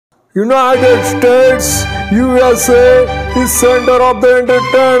United States, USA is center of the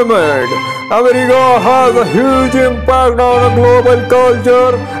entertainment. America has a huge impact on global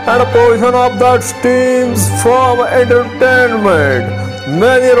culture and a portion of that stems from entertainment.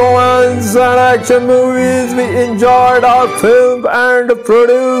 Many romance and action movies we enjoyed are filmed and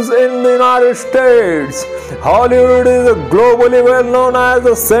produced in the United States. Hollywood is globally well known as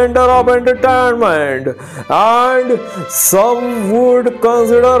the center of entertainment, and some would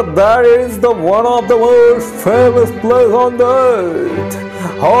consider that it is the one of the most famous places on the earth.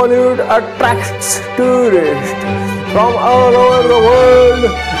 Hollywood attracts tourists from all over the world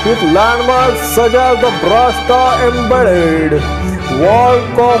with landmarks such as the Brasta Embedded,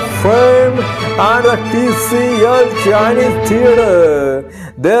 Walk of Fame, and the TCL Chinese Theater.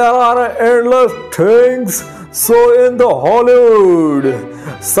 There are endless things so in the Hollywood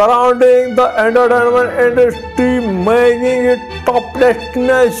surrounding the entertainment industry, making it top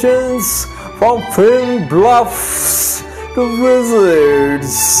destinations from film buffs to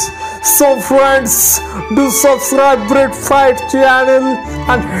visits. So friends, do subscribe britfacts channel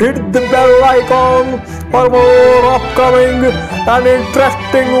and hit the bell icon for more upcoming and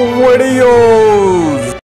interesting videos.